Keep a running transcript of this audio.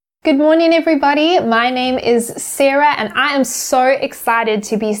Good morning, everybody. My name is Sarah, and I am so excited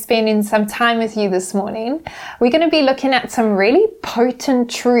to be spending some time with you this morning. We're going to be looking at some really potent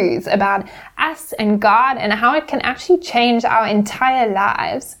truths about us and God and how it can actually change our entire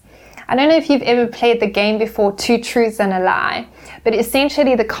lives. I don't know if you've ever played the game before, Two Truths and a Lie, but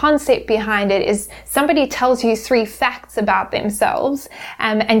essentially the concept behind it is somebody tells you three facts about themselves,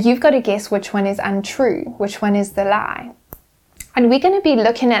 and you've got to guess which one is untrue, which one is the lie. And we're going to be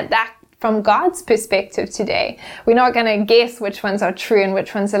looking at that from God's perspective today. We're not going to guess which ones are true and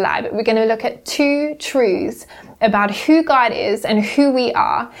which ones are lie, but we're going to look at two truths about who God is and who we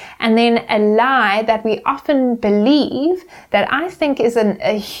are, and then a lie that we often believe that I think is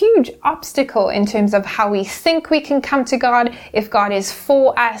a huge obstacle in terms of how we think we can come to God, if God is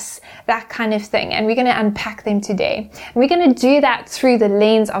for us, that kind of thing. And we're going to unpack them today. And we're going to do that through the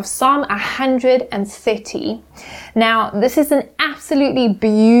lens of Psalm 130. Now, this is an absolutely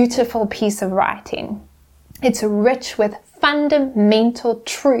beautiful piece of writing. It's rich with fundamental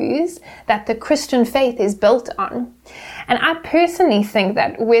truths that the Christian faith is built on. And I personally think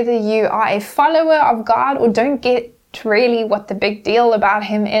that whether you are a follower of God or don't get really what the big deal about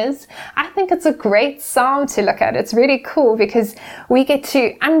him is, I think it's a great psalm to look at. It's really cool because we get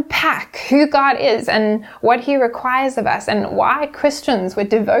to unpack who God is and what he requires of us and why Christians would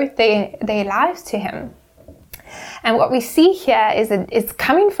devote their lives to him. And what we see here is that it's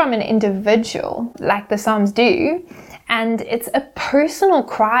coming from an individual, like the Psalms do, and it's a personal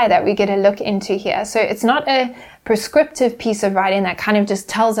cry that we get to look into here. So it's not a prescriptive piece of writing that kind of just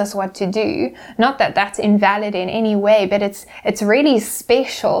tells us what to do. Not that that's invalid in any way, but it's really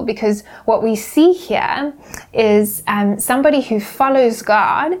special because what we see here is somebody who follows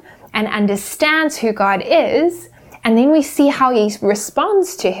God and understands who God is, and then we see how he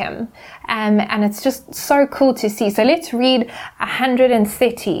responds to him. And it's just so cool to see. So let's read Psalm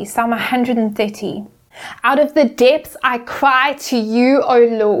 130. Out of the depths I cry to you, O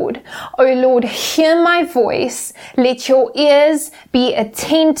Lord. O Lord, hear my voice. Let your ears be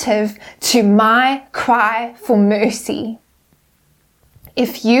attentive to my cry for mercy.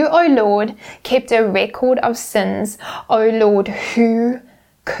 If you, O Lord, kept a record of sins, O Lord, who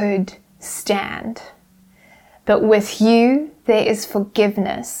could stand? But with you there is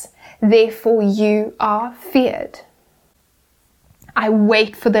forgiveness. Therefore you are feared. I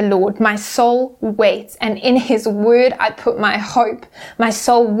wait for the Lord. My soul waits, and in his word I put my hope. My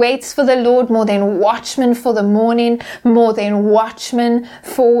soul waits for the Lord more than watchmen for the morning, more than watchmen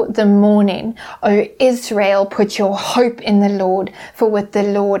for the morning. O Israel, put your hope in the Lord, for with the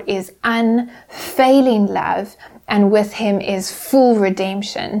Lord is unfailing love, and with him is full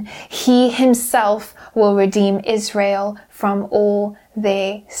redemption. He himself will redeem Israel from all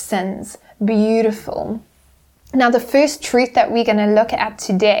their sins. Beautiful. Now, the first truth that we're going to look at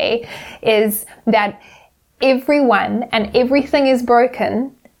today is that everyone and everything is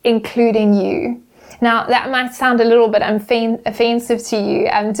broken, including you. Now, that might sound a little bit offensive to you,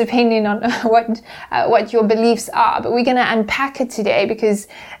 depending on what your beliefs are, but we're going to unpack it today because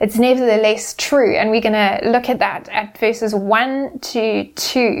it's nevertheless true, and we're going to look at that at verses 1 to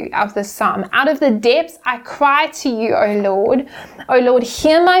 2 of the psalm. Out of the depths I cry to you, O Lord. O Lord,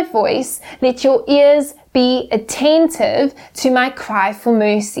 hear my voice. Let your ears be attentive to my cry for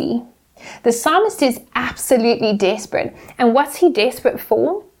mercy. The psalmist is absolutely desperate. And what's he desperate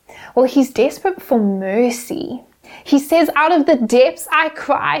for? Well, he's desperate for mercy. He says, out of the depths I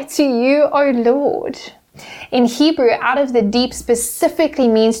cry to you, O Lord. In Hebrew, out of the deep specifically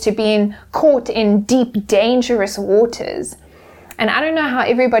means to be caught in deep, dangerous waters. And I don't know how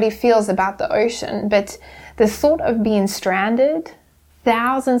everybody feels about the ocean, but the thought of being stranded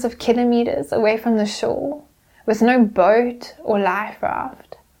thousands of kilometers away from the shore with no boat or life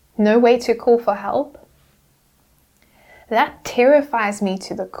raft, no way to call for help, that terrifies me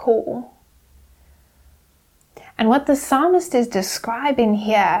to the core. And what the psalmist is describing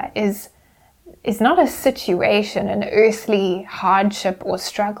here is not a situation, an earthly hardship or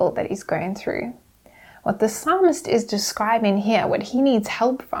struggle that he's going through. What the psalmist is describing here, what he needs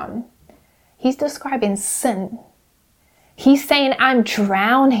help from, he's describing sin. He's saying, I'm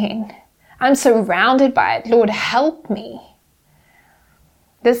drowning. I'm surrounded by it. Lord, help me.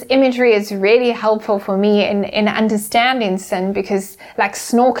 This imagery is really helpful for me in understanding sin because like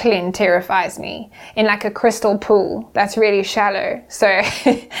snorkeling terrifies me in like a crystal pool that's really shallow. So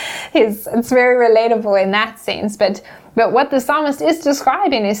it's very relatable in that sense. But what the psalmist is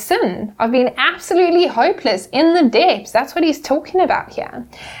describing is sin, of being absolutely hopeless in the depths. That's what he's talking about here.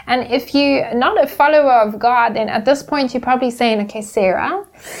 And if you're not a follower of God, then at this point you're probably saying, okay, Sarah,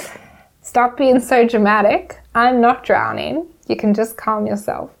 stop being so dramatic. I'm not drowning. You can just calm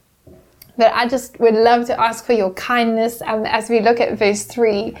yourself. But I just would love to ask for your kindness as we look at verse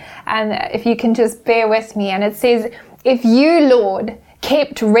 3. And if you can just bear with me. And it says, if you, Lord,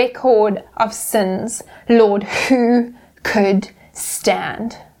 kept record of sins, Lord, who could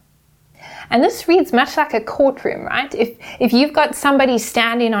stand? And this reads much like a courtroom, right? If you've got somebody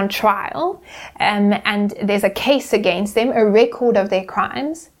standing on trial and there's a case against them, a record of their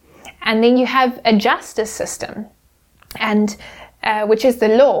crimes, and then you have a justice system, and which is the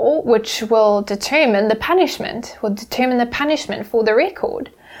law, which will determine the punishment for the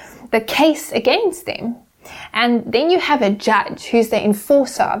record, the case against them. And then you have a judge who's the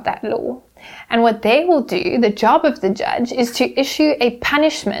enforcer of that law. And what they will do, the job of the judge, is to issue a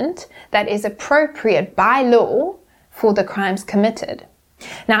punishment that is appropriate by law for the crimes committed.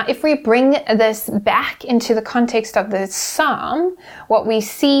 Now, if we bring this back into the context of the psalm, what we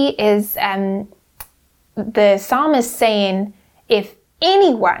see is the psalmist saying, if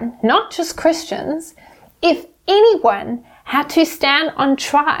anyone, not just Christians, if anyone had to stand on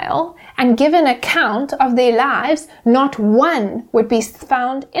trial and give an account of their lives, not one would be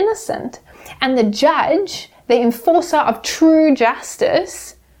found innocent. And the judge, the enforcer of true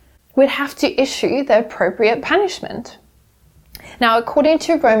justice, would have to issue the appropriate punishment. Now, according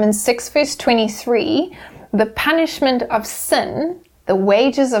to Romans 6 verse 23, the punishment of sin, the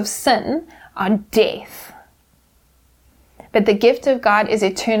wages of sin, are death. But the gift of God is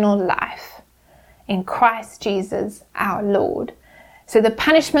eternal life in Christ Jesus our Lord. So the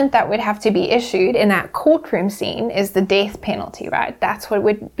punishment that would have to be issued in that courtroom scene is the death penalty, right? That's what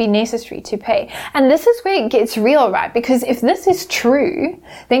would be necessary to pay. And this is where it gets real, right? Because if this is true,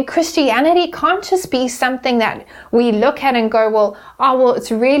 then Christianity can't just be something that we look at and go, well, it's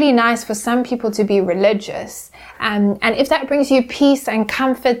really nice for some people to be religious. And if that brings you peace and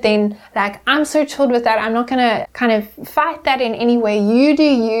comfort, then like, I'm so chilled with that. I'm not going to kind of fight that in any way. You do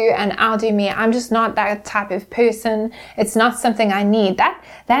you and I'll do me. I'm just not that type of person. It's not something I need.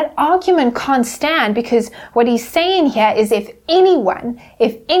 That argument can't stand, because what he's saying here is if anyone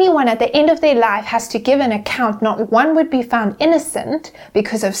at the end of their life has to give an account, not one would be found innocent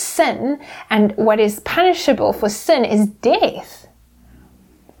because of sin. And what is punishable for sin is death.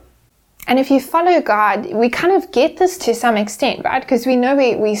 And if you follow God, we kind of get this to some extent, right? Because we know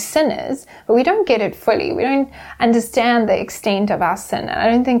we're sinners, but we don't get it fully. We don't understand the extent of our sin. And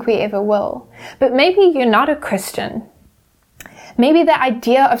I don't think we ever will. But maybe you're not a Christian. Maybe the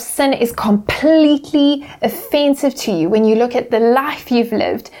idea of sin is completely offensive to you when you look at the life you've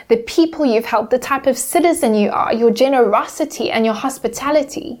lived, the people you've helped, the type of citizen you are, your generosity and your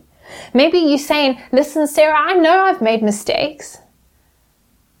hospitality. Maybe you're saying, listen, Sarah, I know I've made mistakes.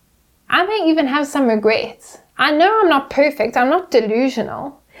 I may even have some regrets. I know I'm not perfect. I'm not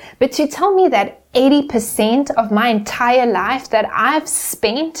delusional. But to tell me that 80% of my entire life that I've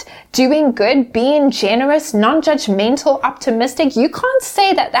spent doing good, being generous, non-judgmental, optimistic, you can't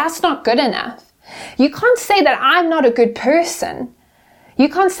say that that's not good enough. You can't say that I'm not a good person. You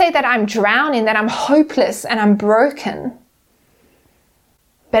can't say that I'm drowning, that I'm hopeless and I'm broken.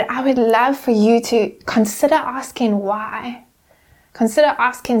 But I would love for you to consider asking why. Consider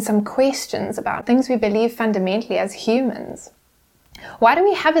asking some questions about things we believe fundamentally as humans. Why do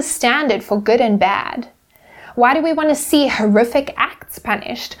we have a standard for good and bad? Why do we want to see horrific acts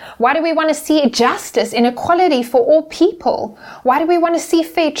punished? Why do we want to see justice, inequality for all people? Why do we want to see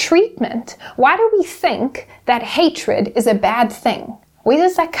fair treatment? Why do we think that hatred is a bad thing? Where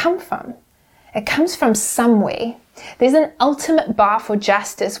does that come from? It comes from somewhere. There's an ultimate bar for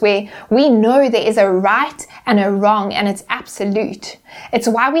justice where we know there is a right and a wrong and it's absolute. It's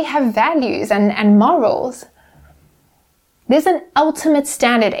why we have values and morals. There's an ultimate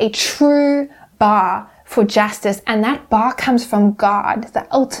standard, a true bar for justice, and that bar comes from God, the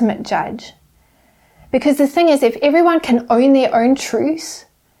ultimate judge. Because the thing is, if everyone can own their own truths,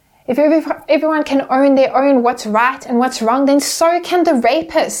 if everyone can own their own what's right and what's wrong, then so can the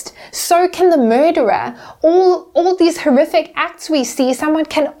rapist, so can the murderer. All these horrific acts we see, someone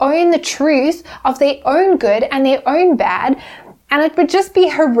can own the truth of their own good and their own bad, and it would just be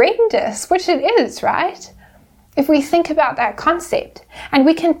horrendous, which it is, right? If we think about that concept. And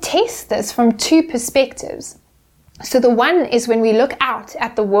we can test this from two perspectives. So the one is when we look out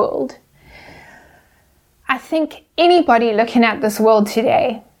at the world. I think anybody looking at this world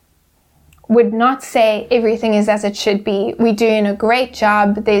today would not say everything is as it should be. We're doing a great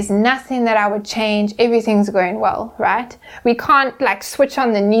job. There's nothing that I would change. Everything's going well, right? We can't like switch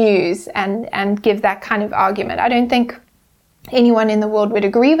on the news and give that kind of argument. I don't think anyone in the world would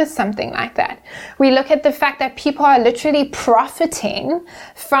agree with something like that. We look at the fact that people are literally profiting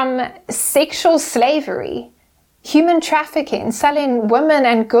from sexual slavery human trafficking, selling women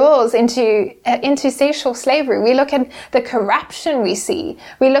and girls into sexual slavery. We look at the corruption we see.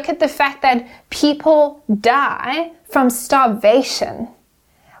 We look at the fact that people die from starvation.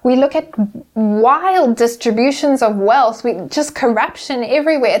 We look at wild distributions of wealth, just corruption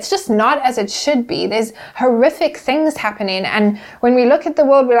everywhere. It's just not as it should be. There's horrific things happening. And when we look at the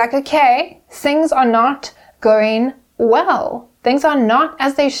world, we're like, okay, things are not going well. Things are not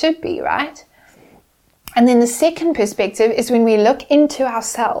as they should be, right? And then the second perspective is when we look into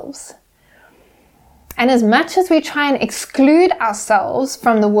ourselves. And as much as we try and exclude ourselves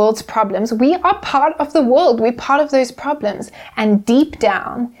from the world's problems, we are part of the world. We're part of those problems. And deep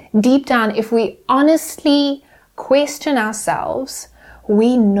down, if we honestly question ourselves,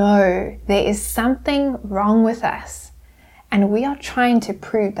 we know there is something wrong with us. And we are trying to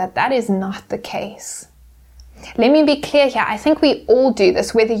prove that that is not the case. Let me be clear here. I think we all do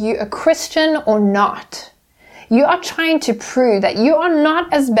this, whether you're a Christian or not. You are trying to prove that you are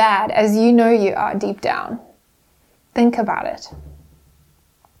not as bad as you know you are deep down. Think about it.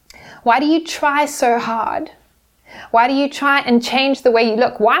 Why do you try so hard? Why do you try and change the way you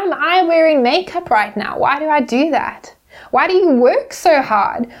look? Why am I wearing makeup right now? Why do I do that? Why do you work so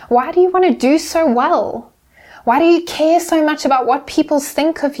hard? Why do you want to do so well? Why do you care so much about what people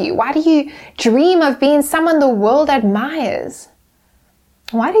think of you? Why do you dream of being someone the world admires?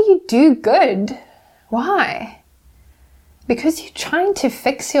 Why do you do good? Why? Because you're trying to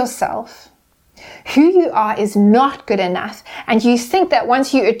fix yourself. Who you are is not good enough, and you think that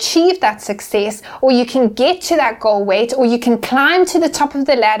once you achieve that success, or you can get to that goal weight, or you can climb to the top of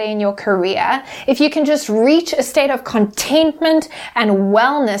the ladder in your career, if you can just reach a state of contentment and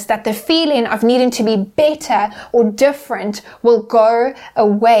wellness, that the feeling of needing to be better or different will go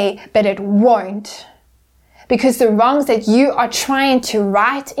away, but it won't. Because the wrongs that you are trying to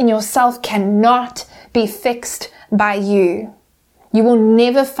right in yourself cannot be fixed by you. You will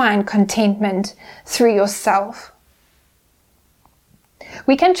never find contentment through yourself.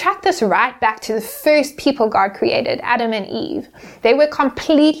 We can track this right back to the first people God created, Adam and Eve. They were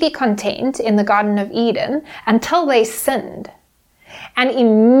completely content in the Garden of Eden until they sinned. And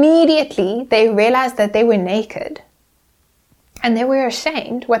immediately they realized that they were naked. And they were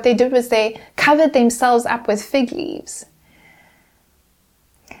ashamed. What they did was they covered themselves up with fig leaves.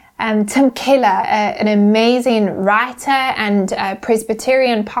 Tim Keller, an amazing writer and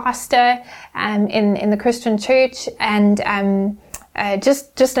Presbyterian pastor in the Christian church, and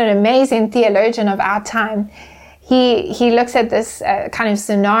just an amazing theologian of our time. He looks at this kind of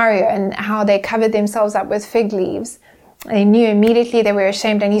scenario and how they covered themselves up with fig leaves. They knew immediately they were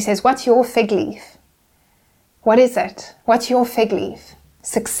ashamed, and he says, "What's your fig leaf? What is it? What's your fig leaf?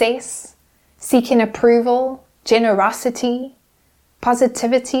 Success, seeking approval, generosity,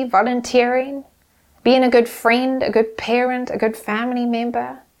 positivity, volunteering, being a good friend, a good parent, a good family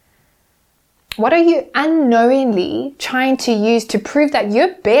member? What are you unknowingly trying to use to prove that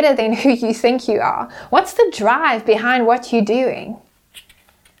you're better than who you think you are? What's the drive behind what you're doing?"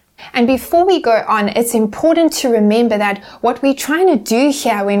 And before we go on, it's important to remember that what we're trying to do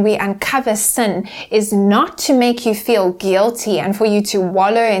here when we uncover sin is not to make you feel guilty and for you to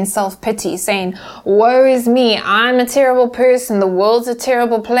wallow in self-pity, saying, "Woe is me, I'm a terrible person, the world's a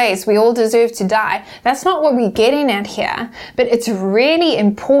terrible place, we all deserve to die." That's not what we're getting at here. But it's really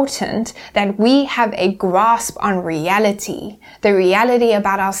important that we have a grasp on reality, the reality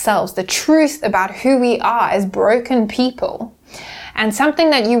about ourselves, the truth about who we are as broken people. And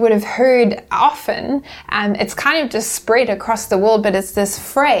something that you would have heard often, it's kind of just spread across the world, but it's this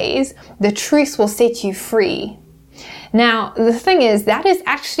phrase, "the truth will set you free." Now, the thing is, that is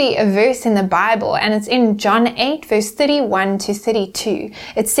actually a verse in the Bible, and it's in John 8, verse 31 to 32.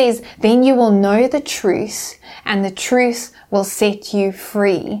 It says, "Then you will know the truth, and the truth will set you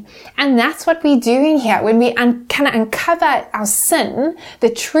free." And that's what we're doing here. When we can uncover our sin, the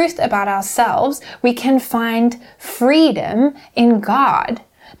truth about ourselves, we can find freedom in God,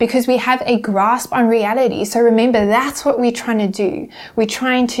 because we have a grasp on reality. So remember, that's what we're trying to do. We're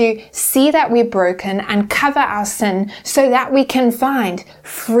trying to see that we're broken, uncover our sin, so that we can find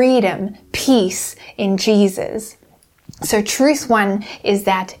freedom, peace in Jesus. So truth one is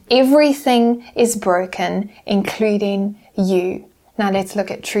that everything is broken, including you. Now let's look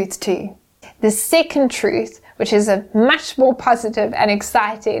at truth two. The second truth, which is a much more positive and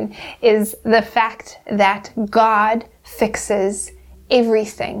exciting, is the fact that God fixes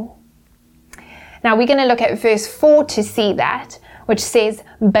everything. Now we're going to look at verse 4 to see that, which says,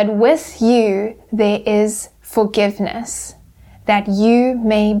 "But with you there is forgiveness, that you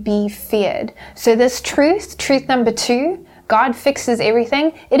may be feared." So this truth number 2, God fixes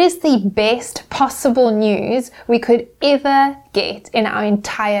everything, it is the best possible news we could ever get in our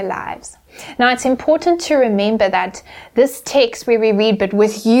entire lives. Now, it's important to remember that this text where we read, but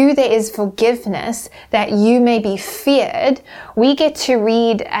with you there is forgiveness, that you may be feared, we get to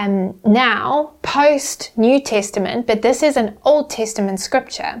read now, post New Testament, but this is an Old Testament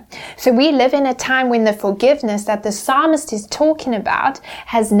scripture. So we live in a time when the forgiveness that the psalmist is talking about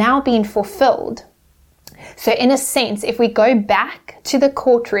has now been fulfilled. So in a sense, if we go back to the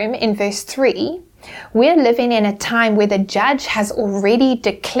courtroom in verse 3, we're living in a time where the judge has already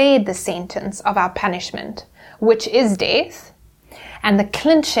declared the sentence of our punishment, which is death. And the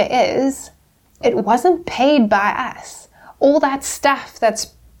clincher is, it wasn't paid by us. All that stuff that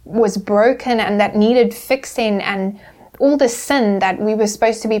was broken and that needed fixing, and all the sin that we were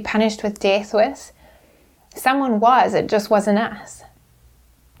supposed to be punished with death with, someone was, it just wasn't us.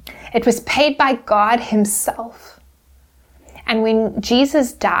 It was paid by God himself. And when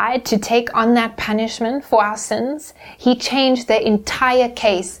Jesus died to take on that punishment for our sins, he changed the entire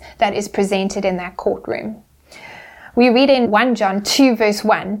case that is presented in that courtroom. We read in 1 John 2 verse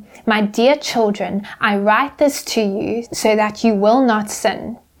 1, "My dear children, I write this to you so that you will not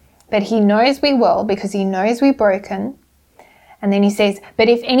sin." But he knows we will because he knows we're broken. And then he says, "But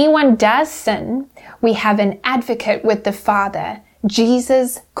if anyone does sin, we have an advocate with the Father,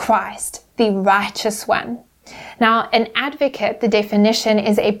 Jesus Christ, the righteous one." Now, an advocate, the definition,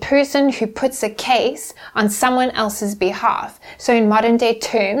 is a person who puts a case on someone else's behalf. So in modern day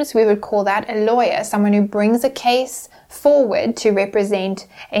terms, we would call that a lawyer, someone who brings a case forward to represent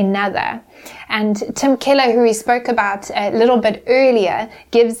another. And Tim Keller, who we spoke about a little bit earlier,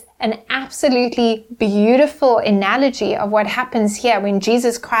 gives an absolutely beautiful analogy of what happens here when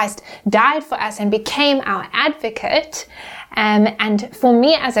Jesus Christ died for us and became our advocate. And for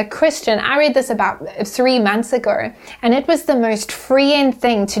me as a Christian, I read this about 3 months ago, and it was the most freeing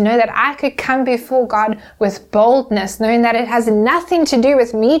thing to know that I could come before God with boldness, knowing that it has nothing to do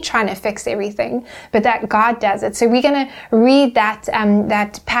with me trying to fix everything, but that God does it. So we're going to read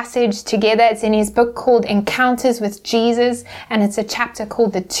that passage together. It's in his book called Encounters with Jesus, and it's a chapter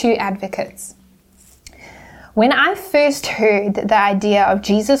called The Two Advocates. When I first heard the idea of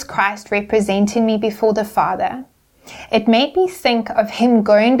Jesus Christ representing me before the Father, it made me think of him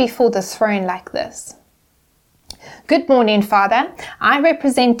going before the throne like this. "Good morning, Father. I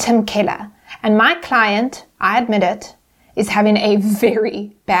represent Tim Keller, and my client, I admit it, is having a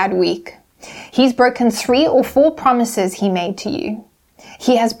very bad week. He's broken 3 or 4 promises he made to you.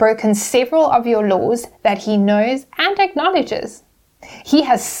 He has broken several of your laws that he knows and acknowledges. He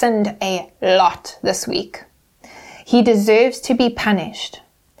has sinned a lot this week. He deserves to be punished.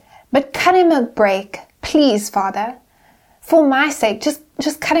 But cut him a break. Please, Father, for my sake,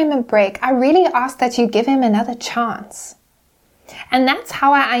 just cut him a break. I really ask that you give him another chance." And that's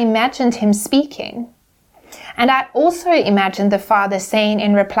how I imagined him speaking. And I also imagined the Father saying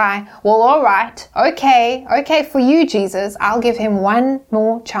in reply, "Well, all right, okay for you, Jesus, I'll give him one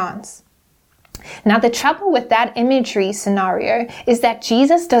more chance." Now, the trouble with that imagery scenario is that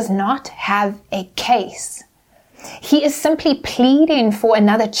Jesus does not have a case. He is simply pleading for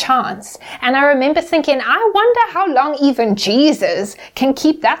another chance. And I remember thinking, I wonder how long even Jesus can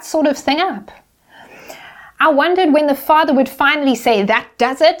keep that sort of thing up. I wondered when the Father would finally say, "That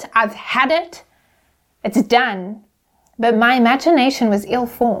does it, I've had it, it's done." But my imagination was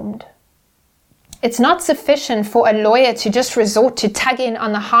ill-formed. It's not sufficient for a lawyer to just resort to tugging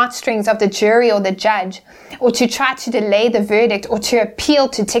on the heartstrings of the jury or the judge, or to try to delay the verdict or to appeal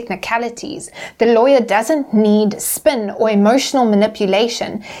to technicalities. The lawyer doesn't need spin or emotional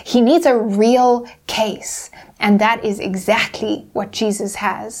manipulation. He needs a real case, and that is exactly what Jesus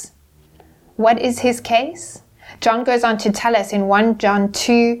has. What is his case? John goes on to tell us in 1 John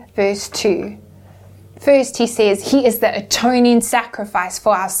 2 verse 2. First, he says, he is the atoning sacrifice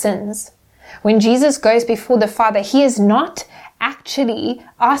for our sins. When Jesus goes before the Father, he is not actually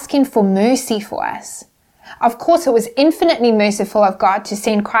asking for mercy for us. Of course, it was infinitely merciful of God to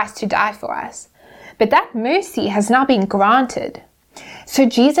send Christ to die for us. But that mercy has now been granted. So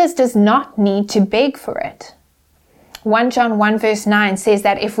Jesus does not need to beg for it. 1 John 1 verse 9 says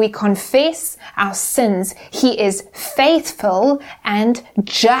that if we confess our sins, he is faithful and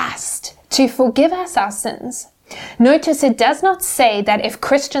just to forgive us our sins. Notice it does not say that if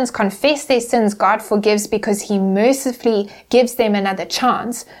Christians confess their sins, God forgives because he mercifully gives them another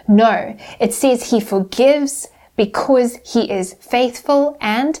chance. No, it says he forgives because he is faithful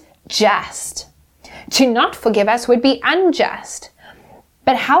and just. To not forgive us would be unjust.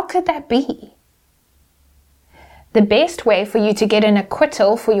 But how could that be? The best way for you to get an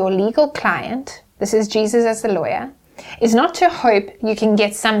acquittal for your legal client, this is Jesus as the lawyer, is not to hope you can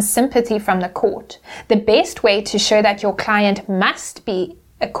get some sympathy from the court. The best way to show that your client must be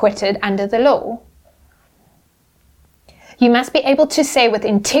acquitted under the law. You must be able to say with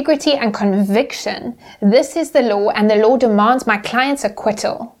integrity and conviction, this is the law and the law demands my client's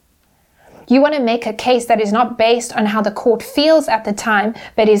acquittal. You want to make a case that is not based on how the court feels at the time,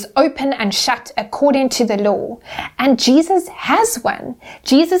 but is open and shut according to the law. And Jesus has one.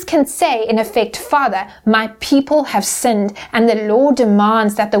 Jesus can say, in effect, Father, my people have sinned, and the law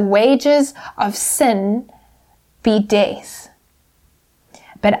demands that the wages of sin be death.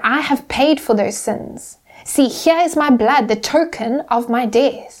 But I have paid for those sins. See, here is my blood, the token of my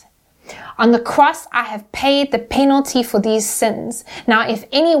death. On the cross, I have paid the penalty for these sins. Now, if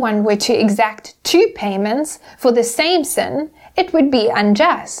anyone were to exact 2 payments for the same sin, it would be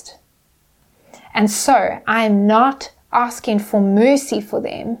unjust. And so, I am not asking for mercy for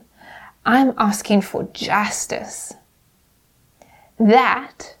them. I'm asking for justice.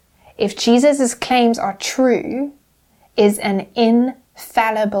 That, if Jesus' claims are true, is an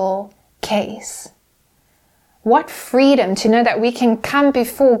infallible case. What freedom to know that we can come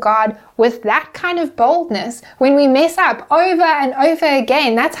before God with that kind of boldness when we mess up over and over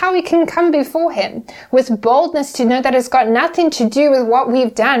again. That's how we can come before Him, with boldness to know that it's got nothing to do with what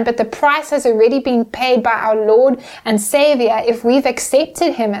we've done, but the price has already been paid by our Lord and Savior if we've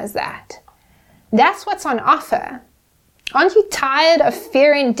accepted Him as that. That's what's on offer. Aren't you tired of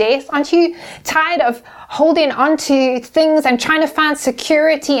fearing death? Aren't you tired of holding on to things and trying to find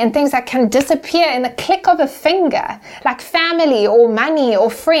security in things that can disappear in the click of a finger, like family or money or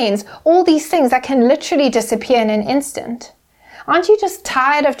friends, all these things that can literally disappear in an instant? Aren't you just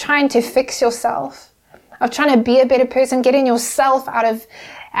tired of trying to fix yourself, of trying to be a better person, getting yourself out of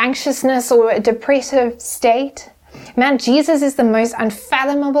anxiousness or a depressive state? Man, Jesus is the most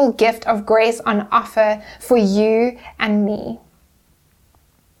unfathomable gift of grace on offer for you and me.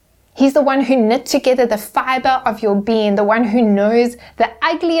 He's the one who knit together the fiber of your being, the one who knows the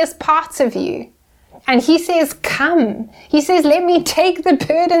ugliest parts of you. And He says, come. He says, let me take the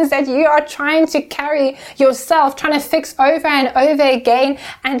burdens that you are trying to carry yourself, trying to fix over and over again.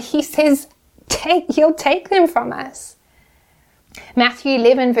 And He says, He'll take them from us. Matthew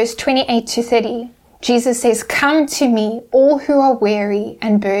 11, verse 28 to 30. Jesus says, come to me, all who are weary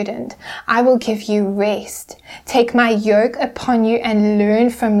and burdened. I will give you rest. Take my yoke upon you and learn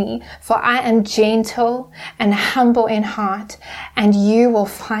from me, for I am gentle and humble in heart, and you will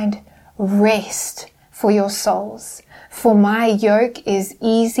find rest for your souls. For my yoke is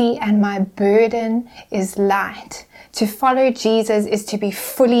easy and my burden is light. To follow Jesus is to be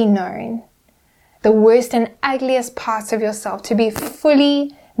fully known. The worst and ugliest parts of yourself, to be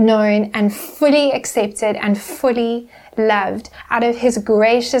fully known and fully accepted and fully loved. Out of His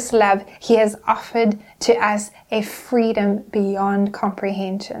gracious love, He has offered to us a freedom beyond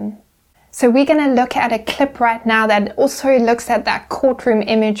comprehension. So we're going to look at a clip right now that also looks at that courtroom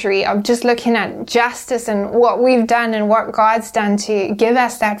imagery of just looking at justice and what we've done and what God's done to give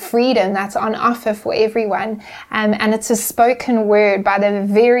us that freedom that's on offer for everyone. And it's a spoken word by the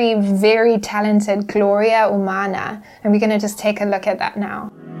very, very talented Gloria Umana. And we're going to just take a look at that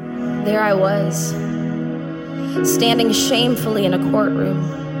now. There I was, standing shamefully in a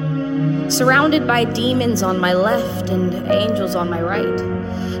courtroom, surrounded by demons on my left and angels on my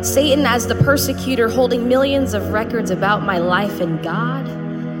right. Satan as the persecutor, holding millions of records about my life, and God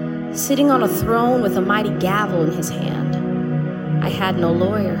sitting on a throne with a mighty gavel in His hand. I had no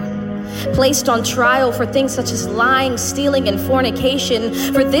lawyer, placed on trial for things such as lying, stealing, and fornication.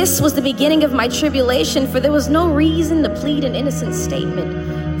 For this was the beginning of my tribulation, for there was no reason to plead an innocent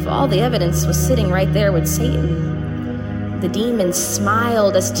statement, for all the evidence was sitting right there with Satan. The demons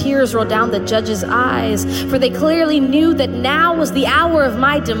smiled as tears rolled down the judge's eyes, for they clearly knew that now was the hour of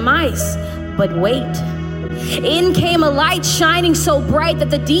my demise. But wait, in came a light shining so bright that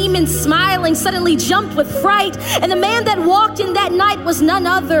the demons, smiling, suddenly jumped with fright. And the man that walked in that night was none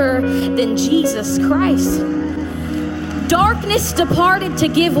other than Jesus Christ. Darkness departed to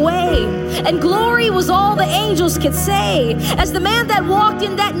give way, and glory was all the angels could say, as the man that walked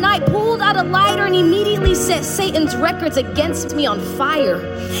in that night pulled out a lighter and immediately set Satan's records against me on fire.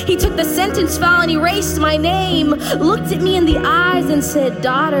 He took the sentence file and erased my name, looked at me in the eyes and said,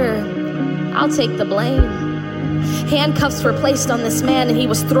 daughter, I'll take the blame. Handcuffs were placed on this man and he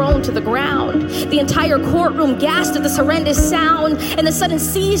was thrown to the ground. The entire courtroom gasped at this horrendous sound, and the sudden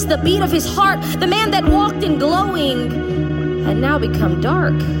seized the beat of his heart. The man that walked in glowing had now become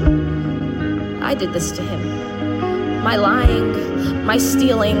dark. I did this to him. My lying, my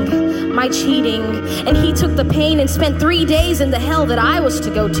stealing, my cheating, and he took the pain and spent 3 days in the hell that I was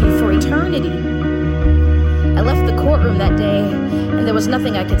to go to for eternity. I left the courtroom courtroom that day, and there was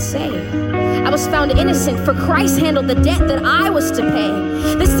nothing I could say. I was found innocent, for Christ handled the debt that I was to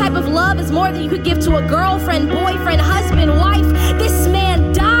pay. This type of love is more than you could give to a girlfriend, boyfriend, husband, wife. This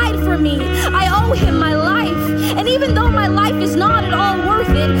man died for me. I owe him my life. And even though my life is not at all worth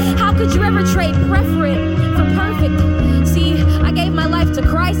it, how could you ever trade preference for perfect? See, I gave my life to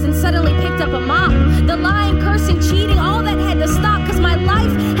Christ and suddenly picked up a mop. The lying, cursing, cheating, all that had to stop because my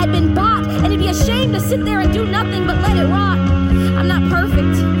life had been bought. And it'd be a shame to sit there and do nothing but let it rot. I'm not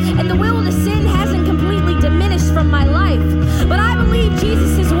perfect, and the will to sin hasn't completely diminished from my life. But I believe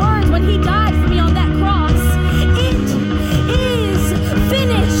Jesus' words when he died for me on that cross. It is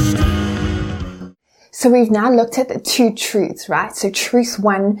finished. So we've now looked at the two truths, right? So truth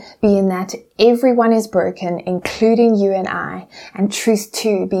one being that everyone is broken, including you and I. And truth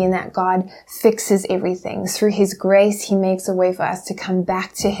two being that God fixes everything. Through his grace, he makes a way for us to come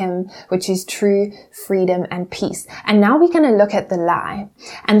back to him, which is true freedom and peace. And now we're going to look at the lie.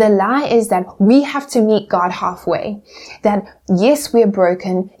 And the lie is that we have to meet God halfway. That yes, we're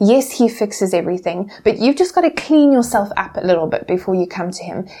broken. Yes, he fixes everything. But you've just got to clean yourself up a little bit before you come to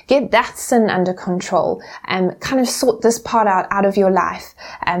him. Get that sin under control and kind of sort this part out of your life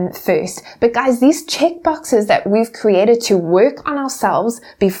first. But guys, these check boxes that we've created to work on ourselves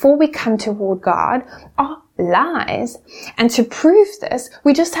before we come toward God are lies. And to prove this,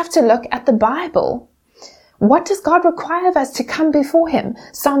 we just have to look at the Bible. What does God require of us to come before him?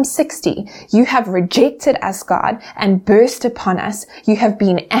 Psalm 60, you have rejected us, God, and burst upon us. You have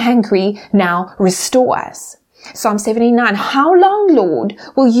been angry, now restore us. Psalm 79, how long, Lord,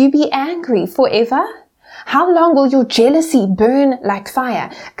 will you be angry forever? How long will your jealousy burn like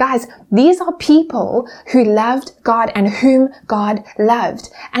fire? Guys, these are people who loved God and whom God loved.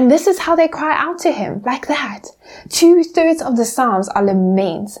 And this is how they cry out to him, like that. 2/3 of the Psalms are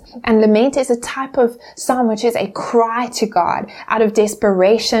laments. And lament is a type of psalm which is a cry to God out of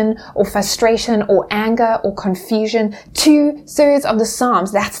desperation or frustration or anger or confusion. 2/3 of the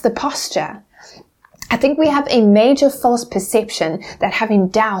Psalms, that's the posture. I think we have a major false perception that having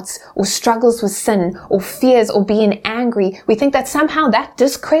doubts or struggles with sin or fears or being angry, we think that somehow that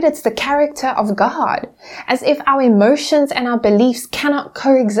discredits the character of God, as if our emotions and our beliefs cannot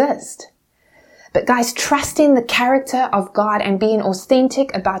coexist. But guys, trusting the character of God and being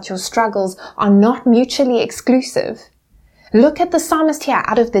authentic about your struggles are not mutually exclusive. Look at the psalmist here.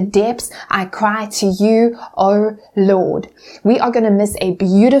 Out of the depths, I cry to you, O Lord. We are going to miss a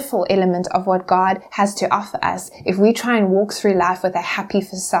beautiful element of what God has to offer us if we try and walk through life with a happy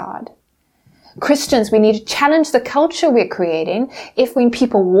facade. Christians, we need to challenge the culture we're creating if when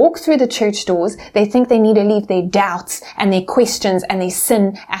people walk through the church doors, they think they need to leave their doubts and their questions and their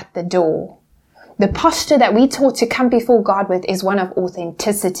sin at the door. The posture that we taught to come before God with is one of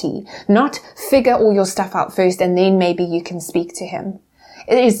authenticity, not figure all your stuff out first and then maybe you can speak to him.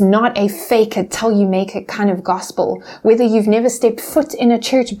 It is not a fake it till you make it kind of gospel. Whether you've never stepped foot in a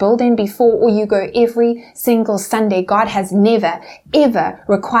church building before or you go every single Sunday, God has never, ever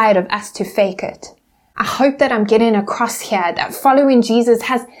required of us to fake it. I hope that I'm getting across here that following Jesus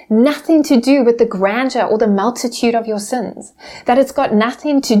has nothing to do with the grandeur or the multitude of your sins. That it's got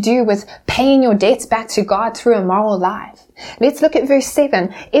nothing to do with paying your debts back to God through a moral life. Let's look at verse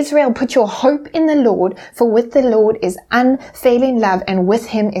 7. Israel, put your hope in the Lord, for with the Lord is unfailing love, and with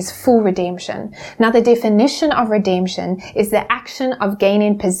him is full redemption. Now, the definition of redemption is the action of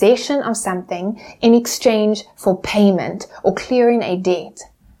gaining possession of something in exchange for payment or clearing a debt.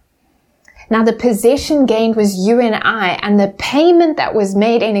 Now, the possession gained was you and I, and the payment that was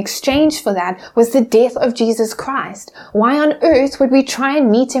made in exchange for that was the death of Jesus Christ. Why on earth would we try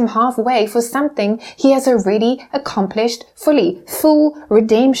and meet him halfway for something he has already accomplished fully? Full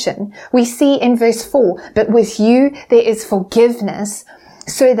redemption. We see in verse 4, but with you there is forgiveness,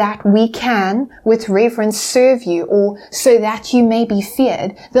 so that we can with reverence serve you, or so that you may be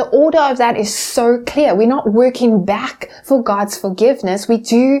feared. The order of that is so clear. We're not working back for God's forgiveness. We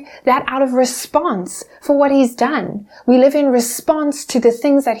do that out of response for what he's done. We live in response to the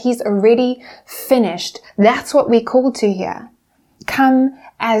things that he's already finished. That's what we're called to here. Come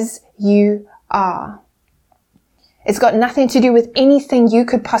as you are. It's got nothing to do with anything you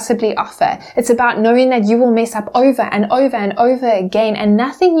could possibly offer. It's about knowing that you will mess up over and over and over again, and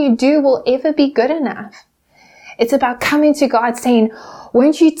nothing you do will ever be good enough. It's about coming to God saying,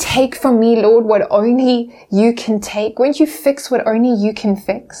 won't you take from me, Lord, what only you can take? Won't you fix what only you can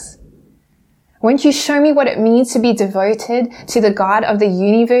fix? Won't you show me what it means to be devoted to the God of the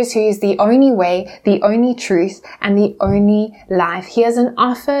universe, who is the only way, the only truth, and the only life? He has an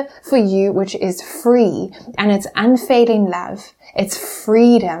offer for you which is free, and it's unfading love. It's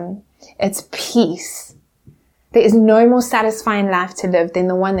freedom. It's peace. There is no more satisfying life to live than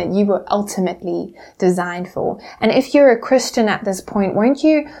the one that you were ultimately designed for. And if you're a Christian at this point, won't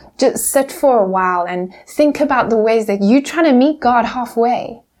you just sit for a while and think about the ways that you're trying to meet God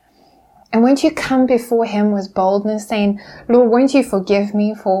halfway? And won't you come before him with boldness saying, Lord, won't you forgive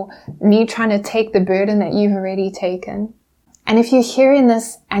me for me trying to take the burden that you've already taken? And if you're hearing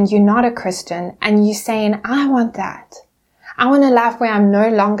this and you're not a Christian and you're saying, I want that. I want a life where I'm no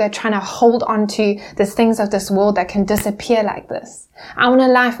longer trying to hold on to the things of this world that can disappear like this. I want a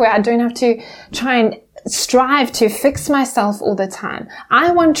life where I don't have to try and strive to fix myself all the time.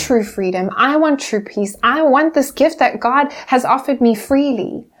 I want true freedom. I want true peace. I want this gift that God has offered me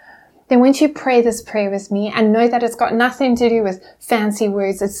freely. Then won't you pray this prayer with me and know that it's got nothing to do with fancy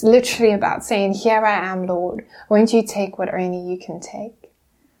words. It's literally about saying, here I am, Lord. Won't you take what only you can take?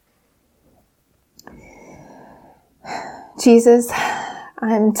 Jesus,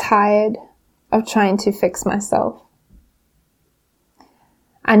 I am tired of trying to fix myself.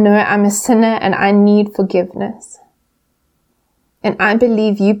 I know I'm a sinner and I need forgiveness. And I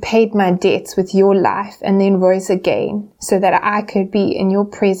believe you paid my debts with your life and then rose again so that I could be in your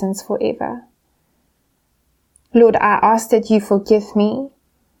presence forever. Lord, I ask that you forgive me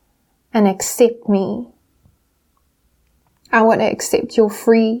and accept me. I want to accept your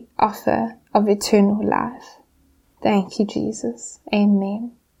free offer of eternal life. Thank you, Jesus.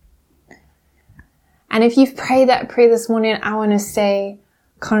 Amen. And if you've prayed that prayer this morning, I want to say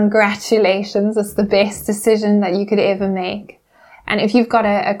congratulations. It's the best decision that you could ever make. And if you've got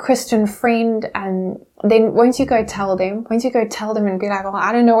a Christian friend, then won't you go tell them? Won't you go tell them and be like, well,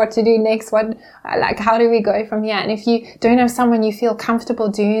 I don't know what to do next. How do we go from here? And if you don't have someone you feel comfortable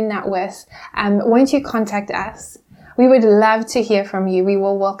doing that with, won't you contact us? We would love to hear from you. We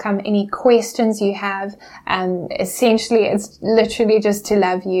will welcome any questions you have. Essentially, it's literally just to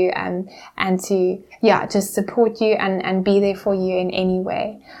love you and to, just support you and be there for you in any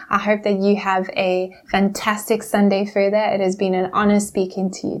way. I hope that you have a fantastic Sunday further. It has been an honor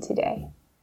speaking to you today.